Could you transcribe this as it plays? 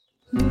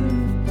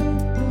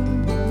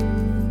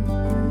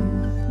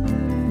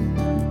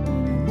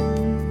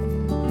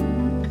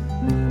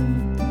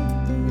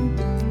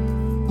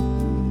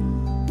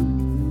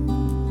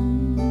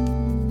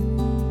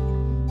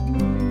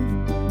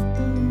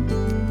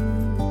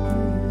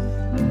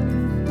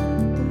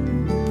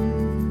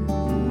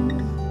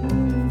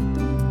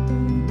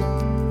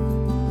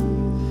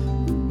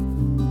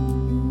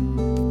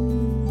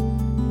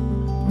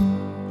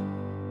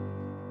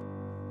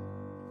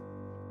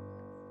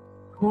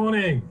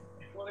morning.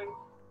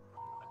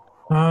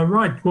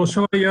 Right. Well,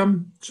 shall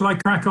I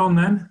crack on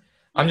then?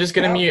 I'm just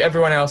going to mute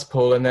everyone else,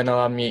 Paul, and then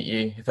I'll unmute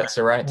you, if that's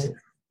all right.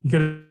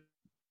 That'll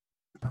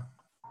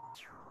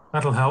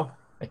help.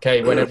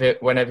 Okay,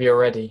 whenever you're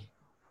ready.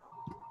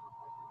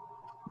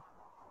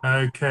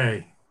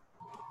 Okay.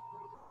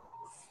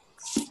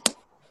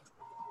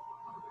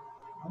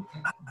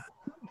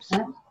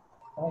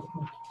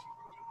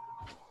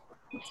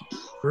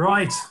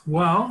 Right.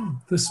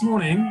 Well, this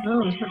morning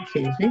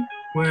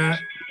we're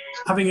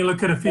having a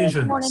look at Ephesians.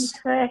 Good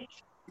morning,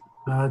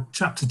 Trish.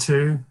 Chapter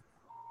 2.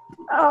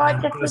 Oh, I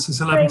just verses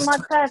was 11 doing my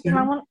to person.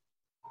 22.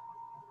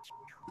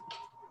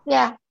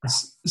 Yeah.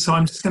 So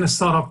I'm just going to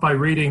start off by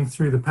reading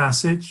through the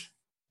passage.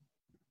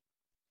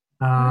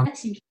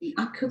 This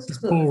is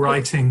Paul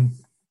writing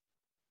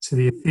to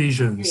the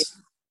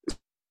Ephesians.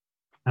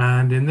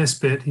 And in this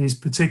bit, he's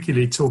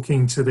particularly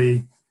talking to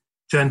the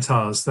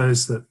Gentiles,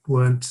 those that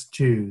weren't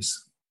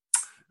Jews.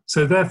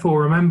 So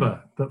therefore,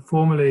 remember that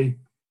formerly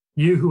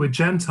you who were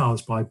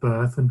Gentiles by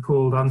birth and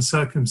called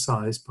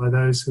uncircumcised by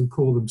those who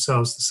call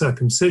themselves the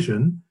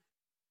circumcision,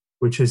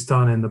 which is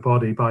done in the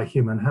body by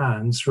human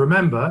hands,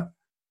 remember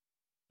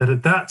that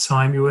at that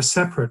time you were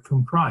separate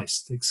from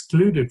Christ,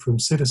 excluded from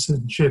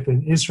citizenship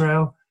in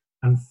Israel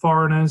and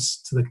foreigners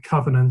to the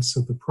covenants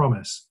of the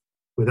promise,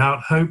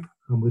 without hope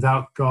and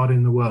without God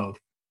in the world.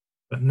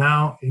 But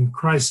now in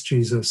Christ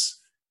Jesus,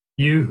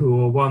 you who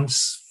were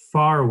once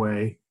far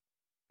away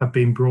have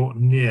been brought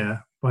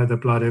near by the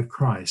blood of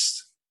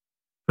Christ.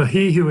 For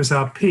he who is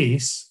our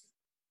peace,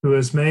 who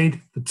has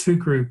made the two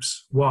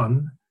groups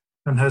one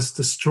and has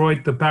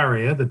destroyed the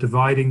barrier, the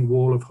dividing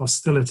wall of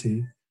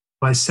hostility,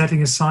 by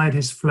setting aside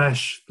his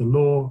flesh, the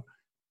law,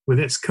 with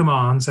its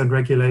commands and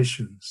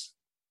regulations.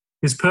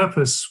 His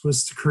purpose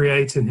was to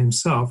create in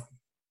himself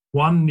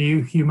one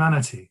new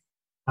humanity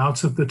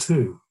out of the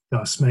two,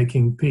 thus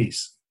making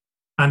peace,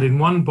 and in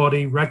one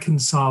body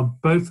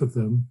reconciled both of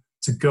them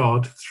to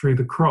God through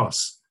the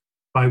cross,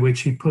 by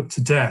which he put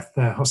to death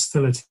their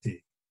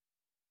hostility.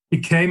 He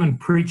came and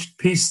preached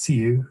peace to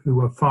you who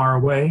were far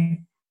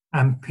away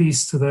and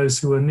peace to those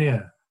who are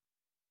near.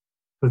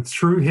 But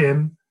through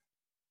him,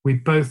 we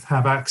both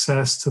have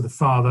access to the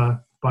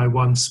Father by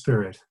one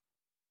Spirit.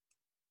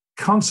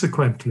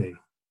 Consequently,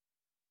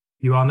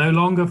 you are no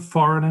longer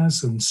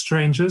foreigners and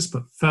strangers,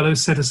 but fellow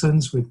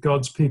citizens with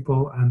God's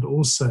people and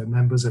also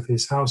members of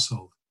his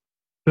household,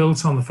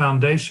 built on the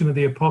foundation of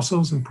the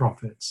apostles and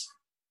prophets,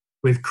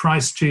 with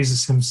Christ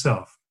Jesus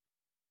himself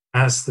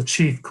as the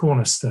chief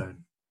cornerstone.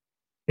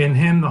 In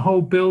him, the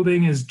whole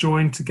building is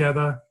joined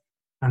together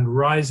and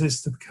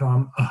rises to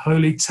become a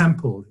holy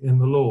temple in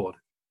the Lord.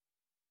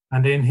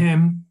 And in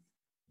him,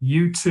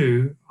 you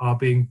too are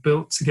being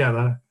built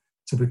together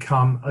to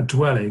become a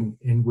dwelling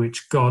in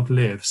which God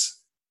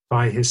lives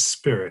by his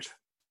Spirit.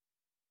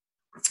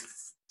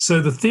 So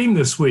the theme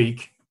this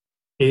week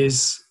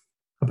is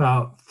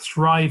about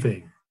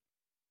thriving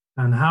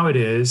and how it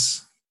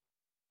is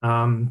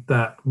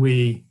that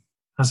we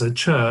as a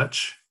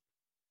church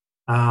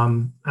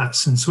at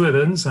St.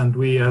 Swithin's and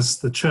we as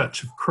the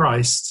Church of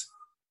Christ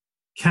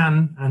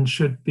can and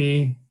should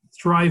be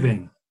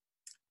thriving.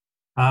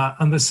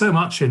 And there's so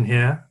much in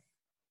here.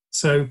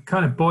 So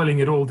kind of boiling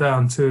it all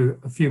down to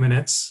a few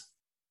minutes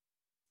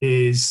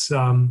is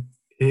a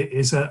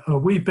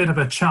wee bit of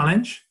a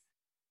challenge.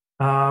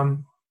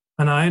 And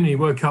I only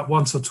woke up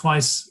once or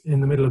twice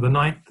in the middle of the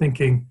night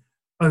thinking,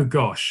 oh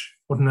gosh,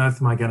 what on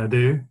earth am I going to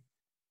do?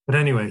 But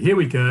anyway, here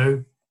we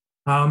go.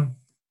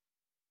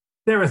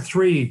 There are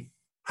 3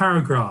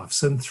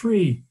 paragraphs and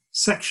 3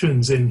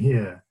 sections in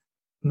here.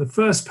 And the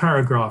first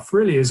paragraph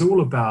really is all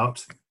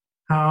about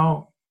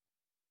how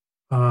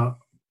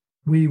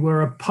we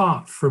were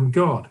apart from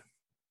God.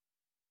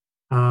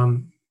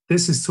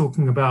 This is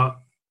talking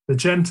about the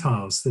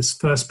Gentiles, this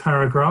first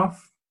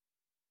paragraph,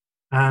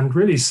 and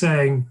really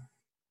saying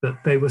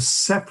that they were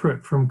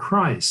separate from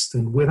Christ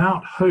and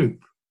without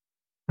hope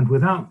and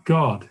without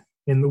God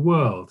in the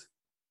world.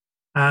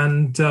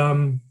 And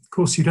of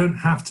course, you don't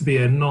have to be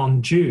a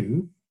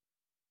non-Jew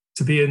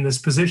to be in this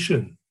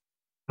position.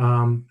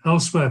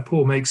 Elsewhere,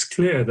 Paul makes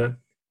clear that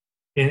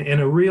in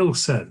a real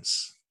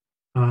sense,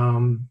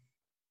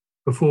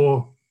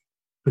 before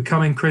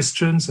becoming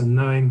Christians and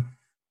knowing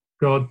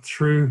God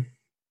through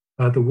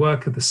the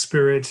work of the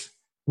Spirit,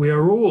 we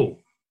are all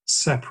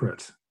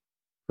separate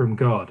from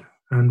God,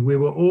 and we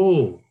were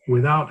all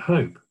without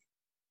hope,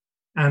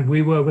 and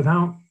we were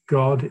without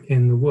God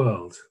in the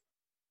world.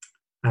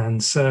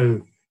 And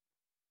so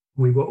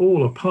we were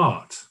all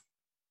apart.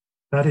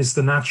 That is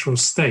the natural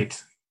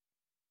state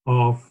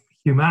of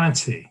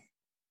humanity.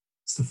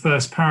 It's the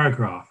first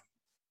paragraph.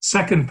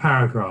 Second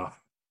paragraph.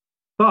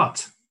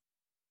 But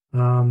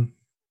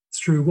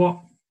through what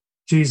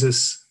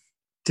Jesus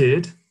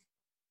did,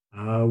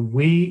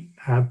 we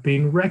have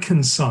been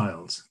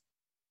reconciled.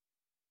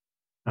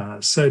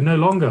 So no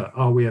longer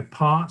are we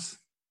apart,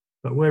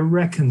 but we're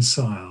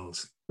reconciled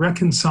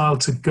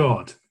to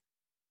God.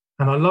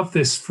 And I love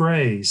this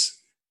phrase,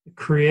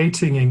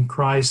 creating in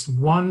Christ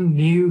one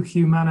new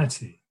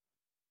humanity.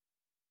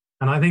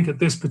 And I think at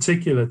this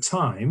particular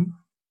time,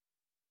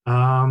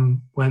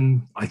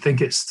 when I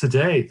think it's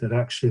today that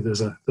actually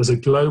there's a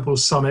global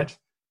summit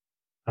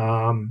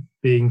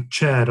being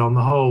chaired on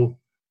the whole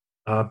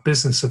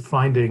business of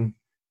finding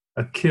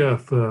a cure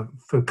for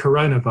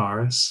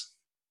coronavirus.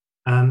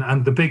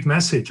 And the big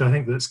message I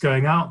think that's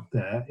going out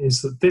there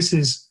is that this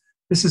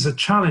is a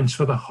challenge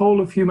for the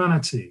whole of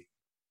humanity,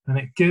 and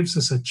it gives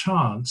us a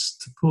chance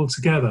to pull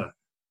together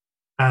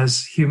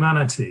as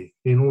humanity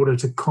in order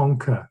to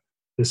conquer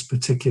this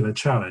particular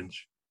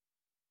challenge.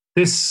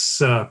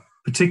 This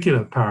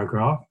particular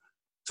paragraph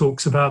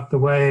talks about the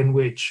way in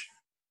which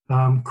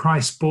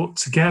Christ brought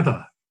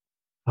together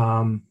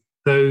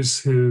those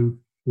who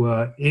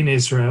were in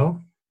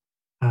Israel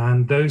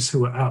and those who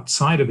were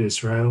outside of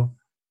Israel,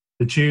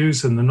 the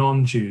Jews and the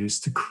non-Jews,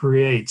 to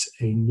create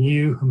a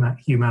new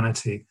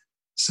humanity,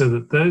 so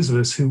that those of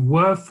us who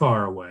were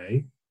far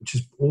away, which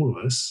is all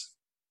of us,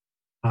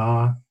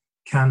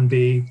 can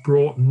be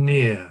brought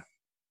near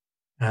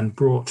and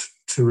brought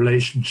to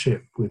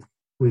relationship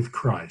with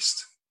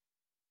Christ.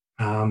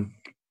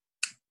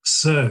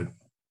 So,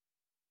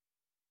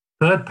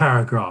 third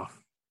paragraph,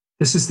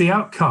 this is the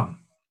outcome.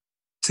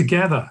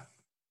 Together,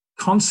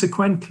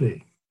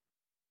 consequently,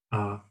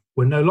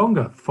 we're no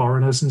longer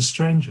foreigners and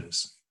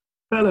strangers,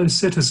 fellow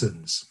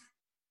citizens.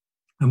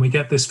 And we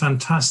get this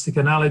fantastic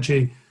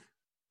analogy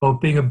of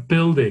being a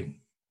building.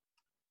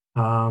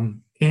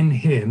 In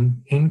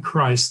him, in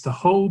Christ, the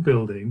whole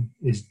building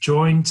is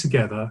joined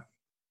together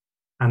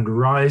and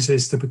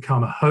rises to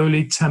become a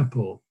holy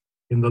temple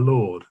in the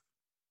Lord.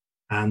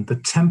 And the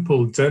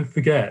temple, don't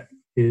forget,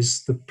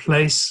 is the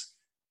place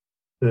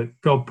that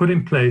God put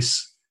in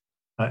place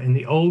in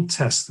the Old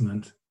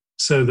Testament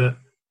so that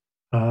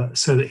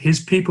his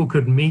people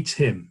could meet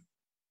him.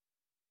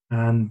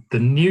 And the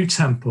new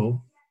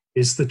temple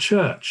is the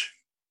church.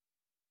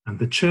 And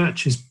the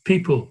church is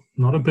people,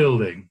 not a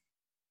building.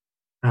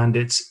 And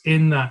it's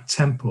in that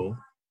temple,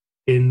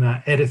 in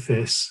that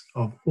edifice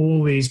of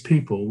all these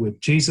people, with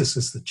Jesus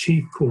as the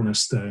chief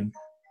cornerstone,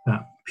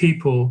 that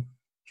people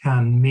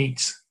can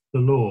meet the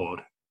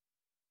Lord.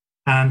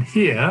 And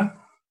here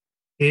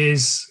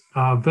is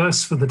our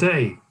verse for the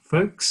day,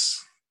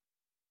 folks.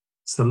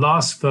 It's the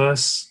last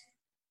verse.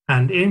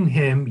 And in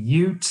him,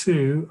 you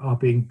too are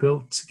being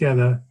built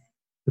together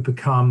to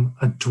become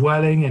a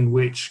dwelling in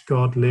which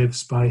God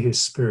lives by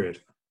his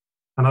Spirit.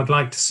 And I'd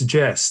like to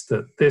suggest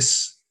that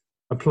this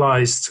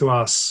applies to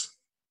us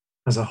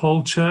as a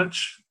whole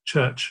church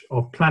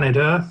of planet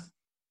Earth,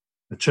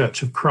 the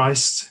Church of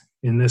Christ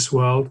in this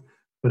world,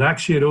 but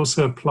actually it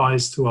also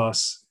applies to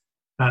us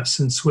at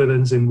St.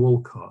 Swithin's in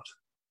Walcott,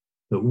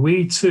 that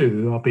we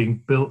too are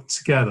being built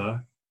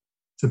together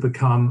to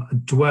become a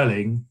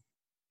dwelling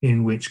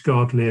in which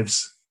God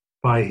lives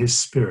by his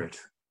Spirit.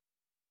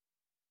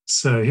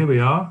 So here we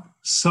are,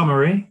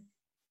 summary.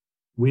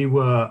 We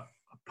were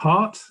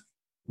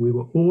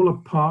all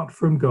apart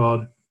from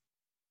God.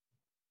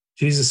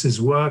 Jesus'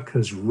 work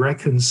has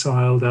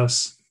reconciled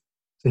us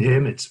to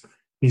him.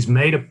 He's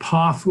made a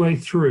pathway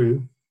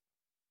through,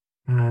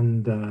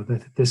 and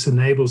that this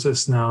enables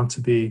us now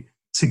to be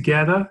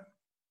together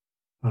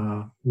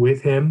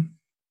with him,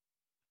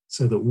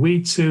 so that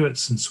we too at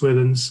St.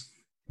 Swithin's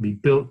be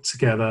built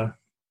together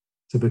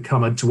to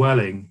become a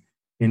dwelling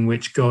in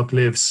which God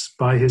lives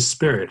by his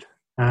Spirit.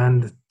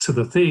 And to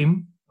the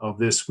theme of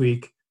this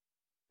week,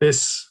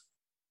 this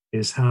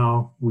is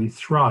how we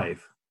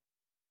thrive.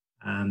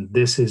 And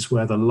this is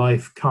where the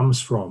life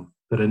comes from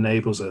that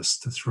enables us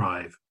to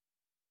thrive,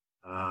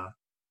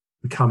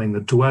 becoming the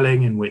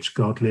dwelling in which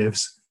God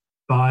lives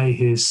by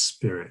his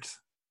Spirit.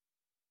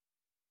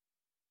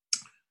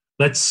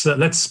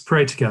 Let's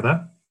pray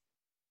together.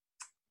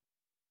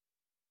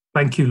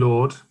 Thank you,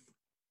 Lord,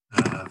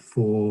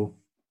 for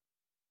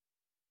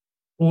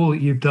all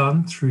that you've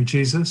done through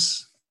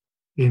Jesus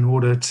in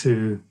order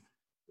to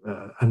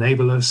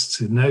enable us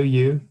to know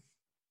you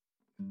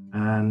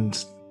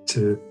and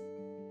to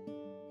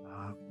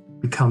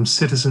become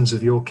citizens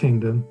of your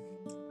kingdom.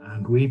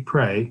 And we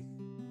pray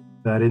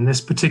that in this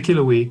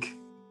particular week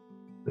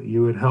that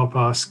you would help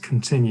us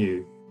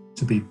continue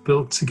to be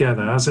built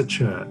together as a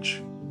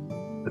church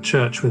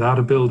without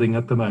a building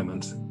at the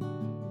moment,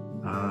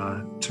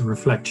 to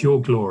reflect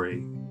your glory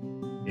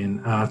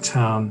in our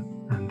town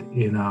and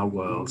in our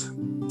world.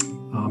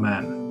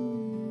 Amen.